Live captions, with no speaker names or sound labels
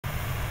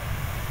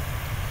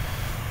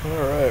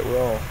Alright,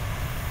 well,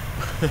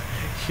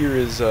 here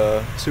is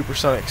a Super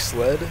Sonic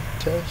Sled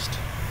test.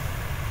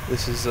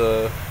 This is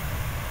a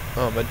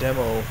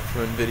demo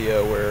from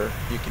Nvidia where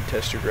you can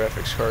test your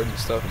graphics card and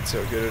stuff and see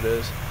how good it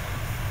is.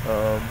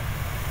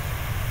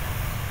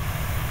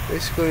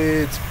 Basically,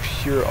 it's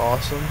pure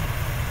awesome.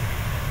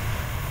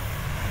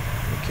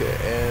 Okay,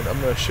 and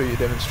I'm going to show you a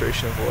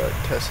demonstration of what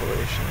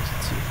tessellation is.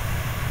 Let's see.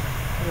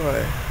 How do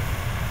I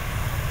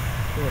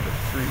go into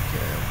free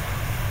cam?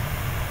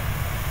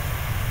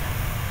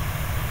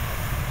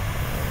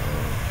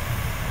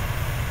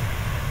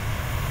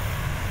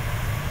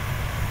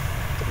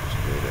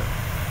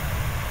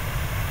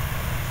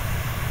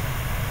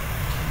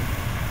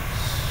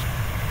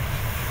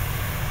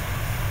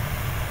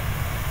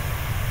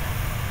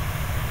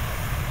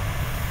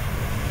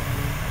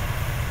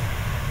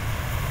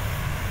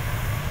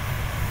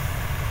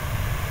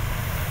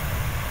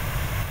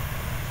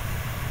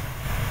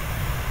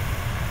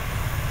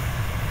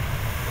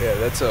 Yeah,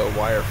 that's a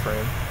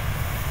wireframe.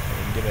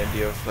 And you get an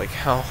idea of like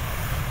how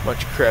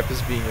much crap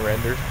is being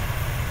rendered.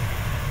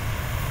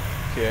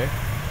 Okay.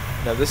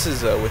 Now this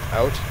is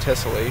without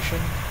tessellation.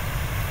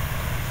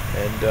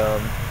 And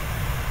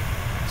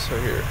so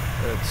here,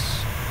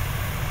 let's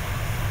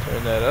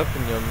turn that up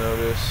and you'll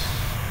notice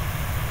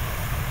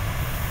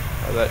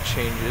how that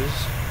changes.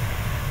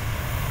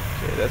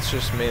 Okay, that's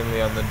just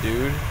mainly on the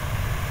dude.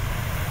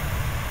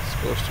 It's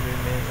supposed to be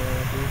mainly on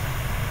the dude.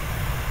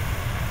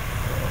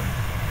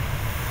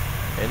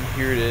 And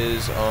here it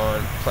is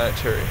on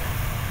planetary.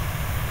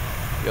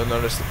 You'll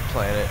notice the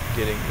planet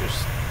getting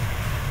just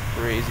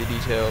crazy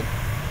detailed.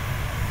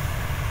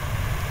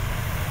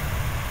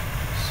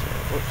 So,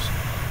 whoops.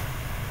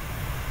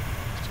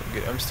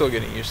 I'm still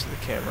getting used to the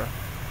camera.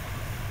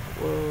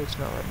 Whoa, it's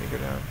not letting me go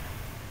down.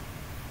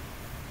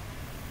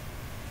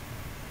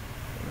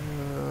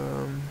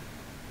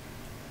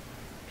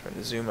 Trying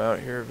to zoom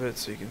out here a bit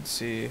so you can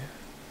see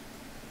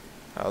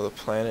how the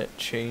planet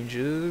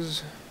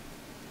changes.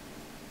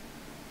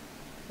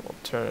 We'll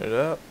turn it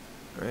up,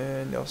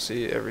 and you'll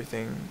see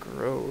everything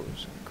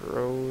grows and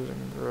grows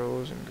and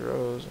grows and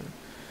grows, and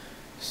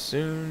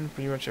soon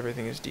pretty much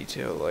everything is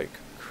detailed like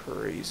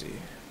crazy.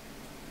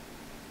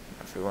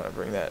 If we want to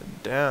bring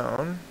that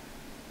down,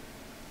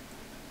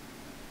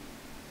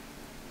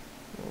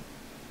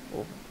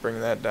 we'll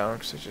bring that down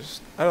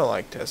because I don't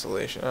like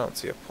tessellation. I don't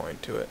see a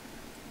point to it.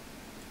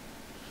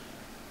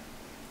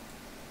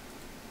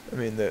 I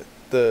mean,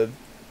 the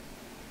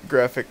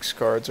graphics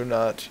cards are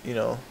not, you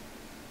know,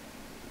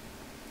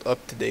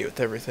 up to date with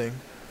everything.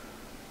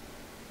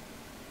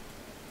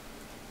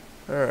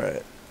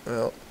 Alright,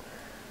 well,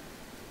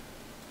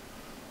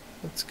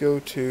 let's go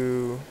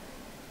to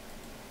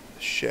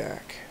the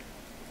shack.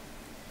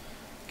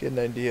 Get an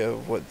idea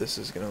of what this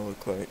is going to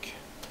look like.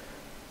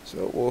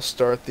 So we'll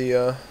start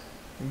the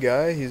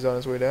guy. He's on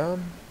his way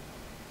down.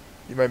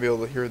 You might be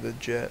able to hear the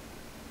jet.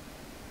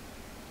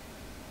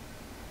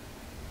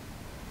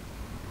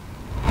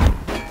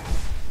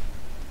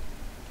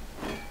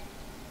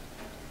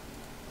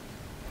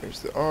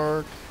 There's the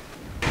arc.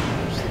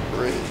 There's the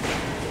bridge.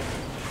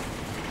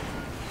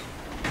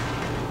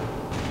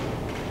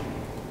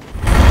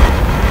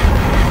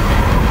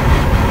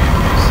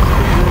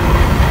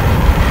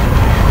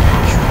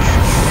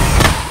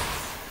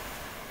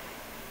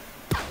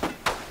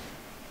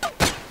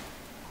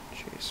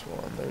 Chase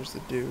one. There's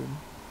the dude.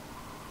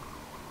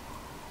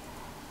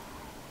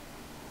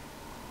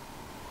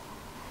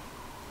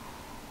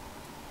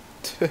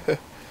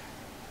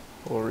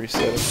 We'll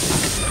reset it.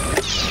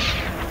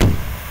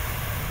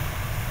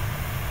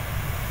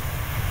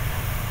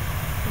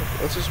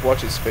 Let's just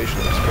watch his facial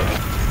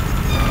expression.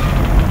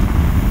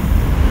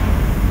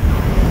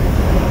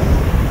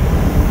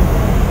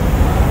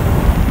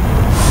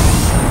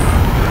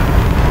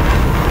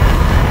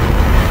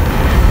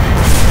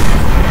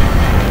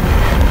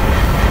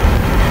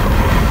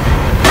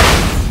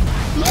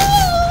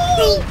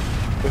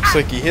 Looks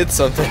like he hit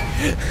something.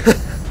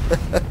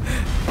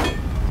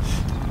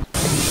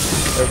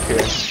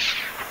 Okay.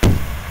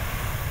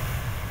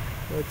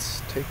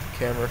 Let's take the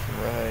camera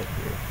from right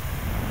here.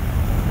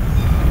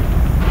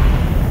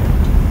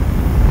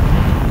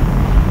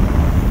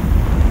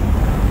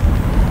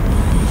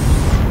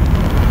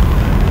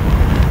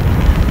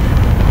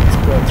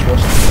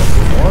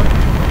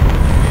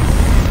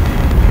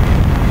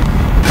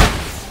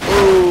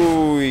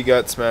 Oh, he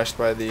got smashed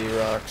by the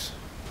rocks.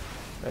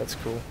 That's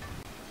cool.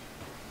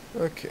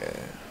 Okay,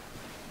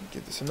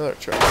 give this another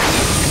try.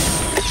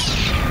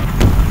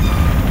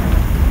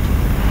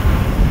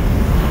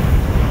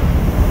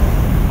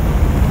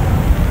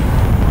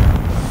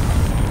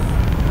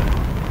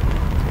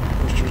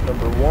 Boosters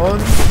number 1,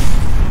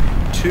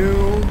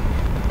 2,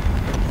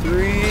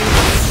 3.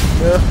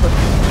 No.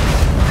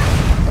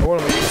 I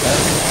want to make it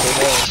happen so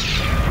bad.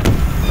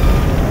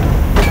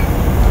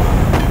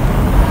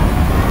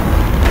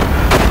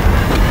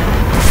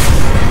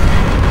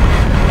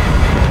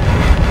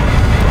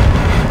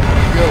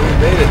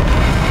 Made it.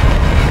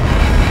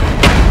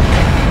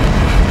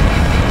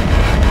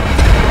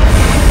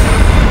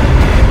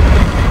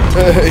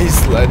 He's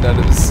sliding out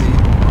of his seat.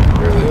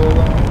 Barely hold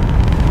on.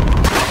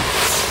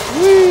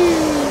 Whee!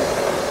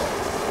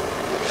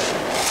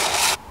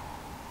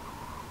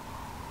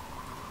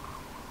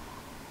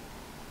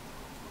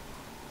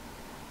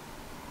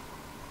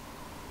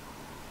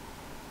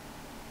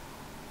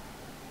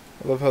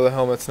 I love how the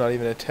helmet's not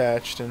even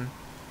attached and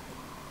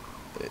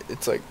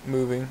it's like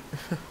moving.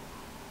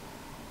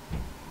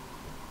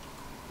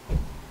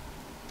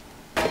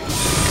 Let's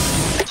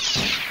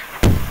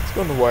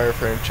go into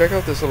wireframe. Check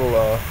out this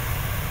little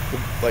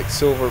like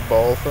silver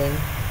ball thing.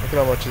 Look at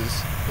how much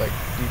is like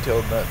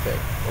detailed in that thing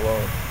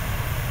alone.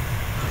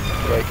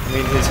 Like, I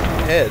mean, his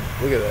head.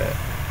 Look at that.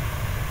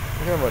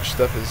 Look how much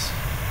stuff is,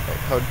 like,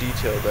 how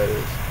detailed that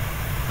is.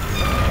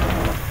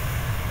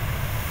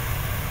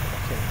 I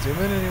can't zoom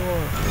in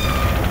anymore.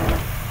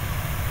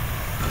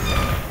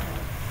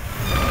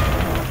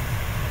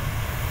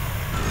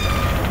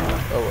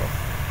 Oh well.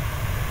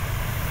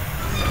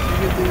 You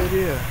get the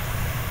idea.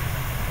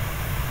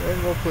 And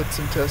we'll put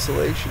some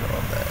tessellation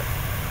on that.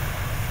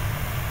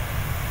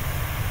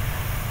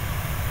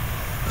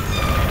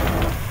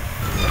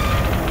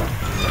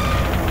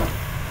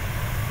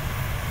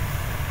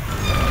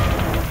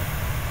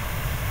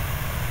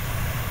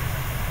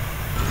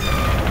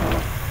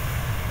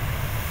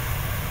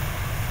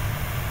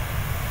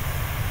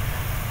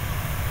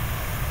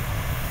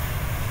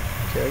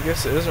 Okay, I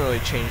guess it doesn't really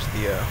change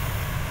the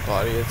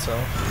body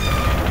itself,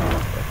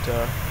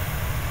 but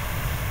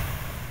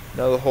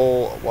now the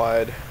whole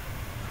wide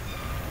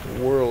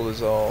world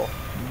is all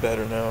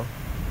better now.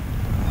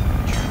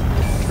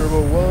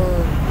 Turbo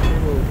 1,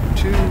 Turbo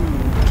 2,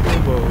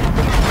 Turbo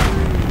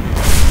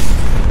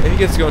 3. If he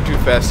gets going too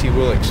fast, he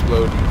will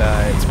explode and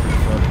die. It's pretty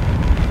funny.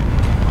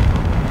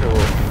 Turbo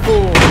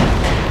 4.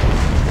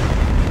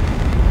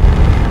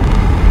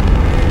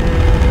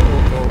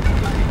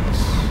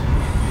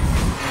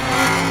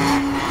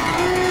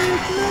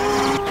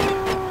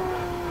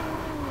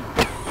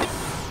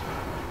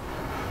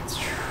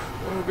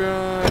 Oh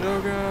god,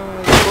 boom!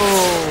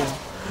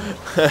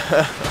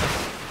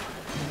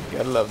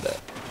 Gotta love that.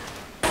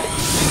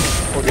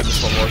 We'll get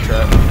this one more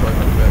try before I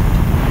come back.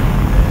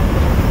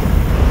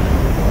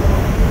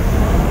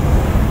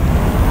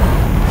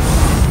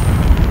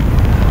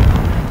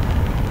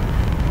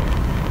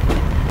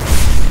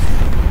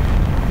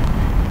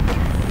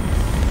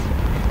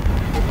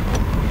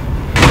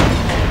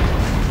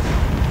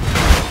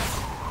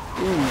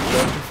 Ooh,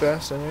 going too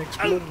fast and I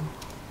exploded.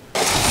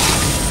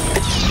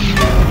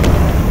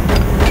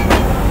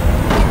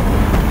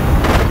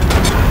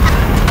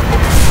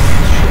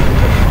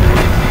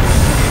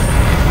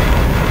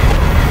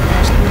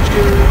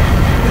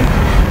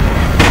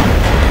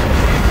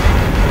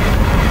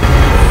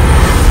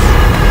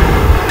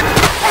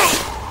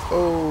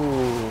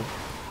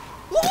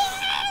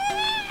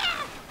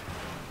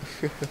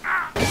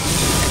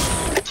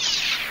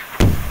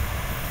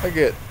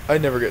 I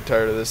never get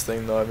tired of this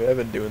thing though. I mean, I've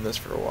been doing this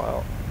for a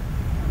while.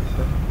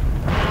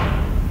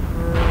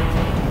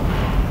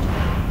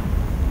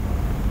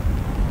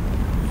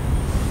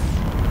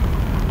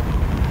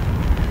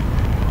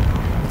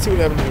 Let's see what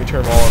happens when we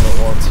turn them all on at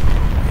once.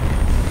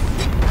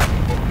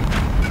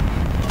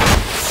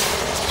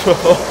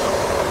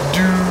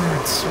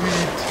 Dude,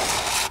 sweet.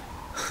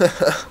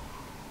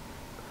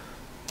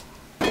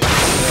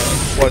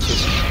 Yeah, watch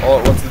this. All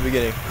at once at the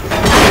beginning.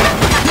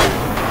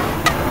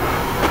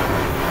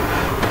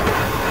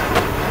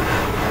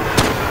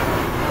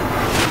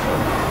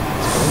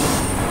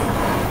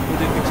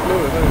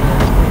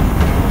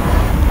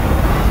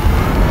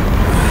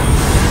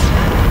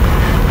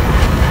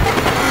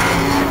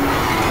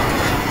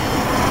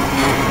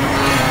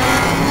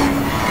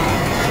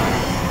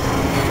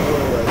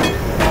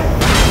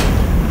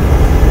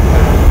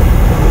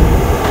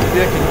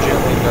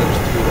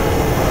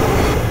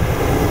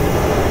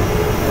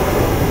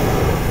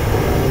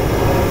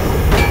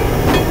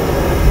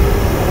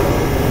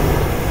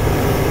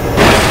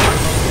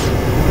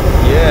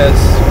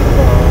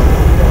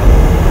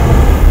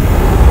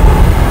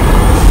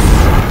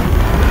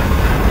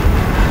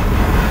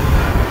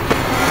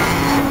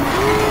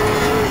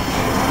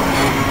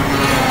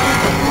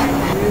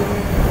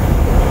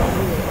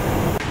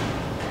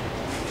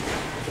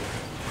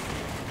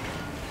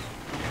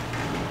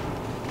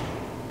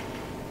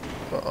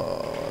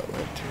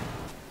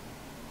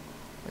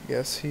 I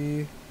guess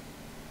he...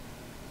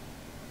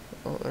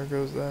 Oh, there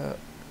goes that.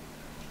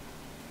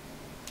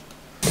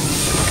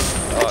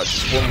 Oh,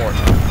 just one more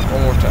time.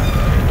 One more time.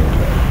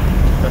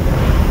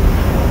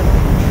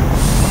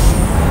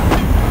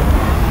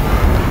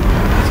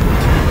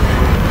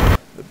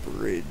 The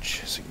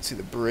bridge. So you can see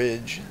the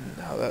bridge and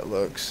how that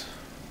looks.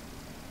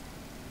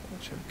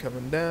 Watch him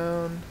coming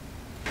down.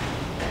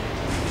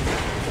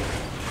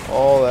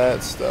 All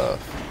that stuff.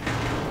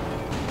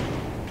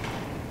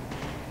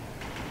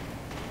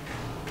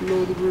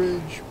 Below the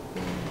bridge.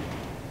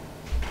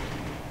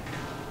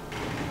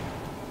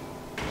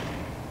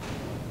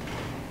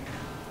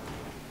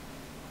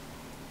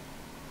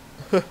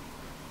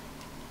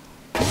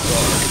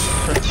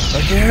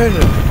 Again.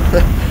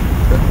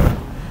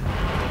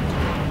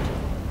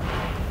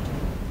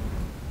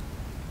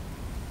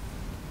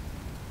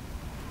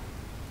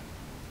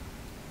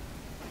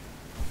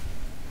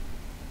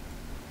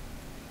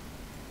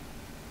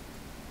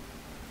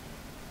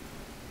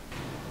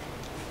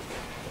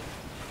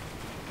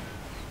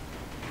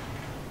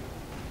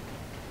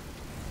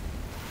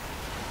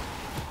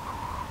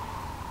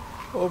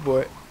 Oh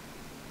boy.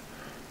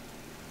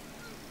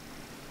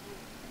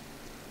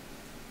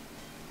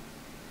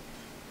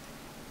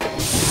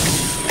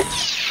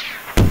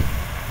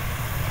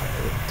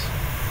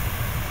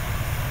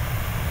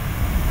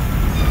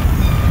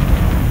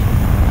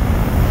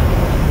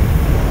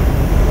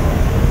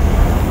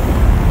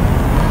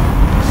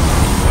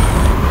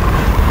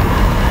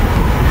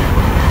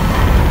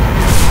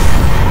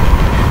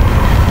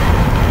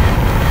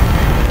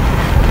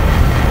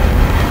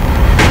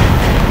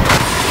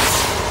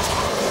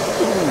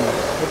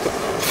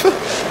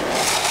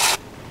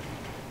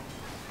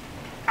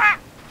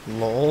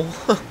 Lol.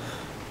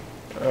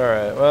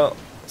 Alright, well,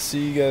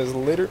 see you guys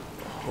later.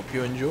 Hope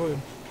you enjoyed.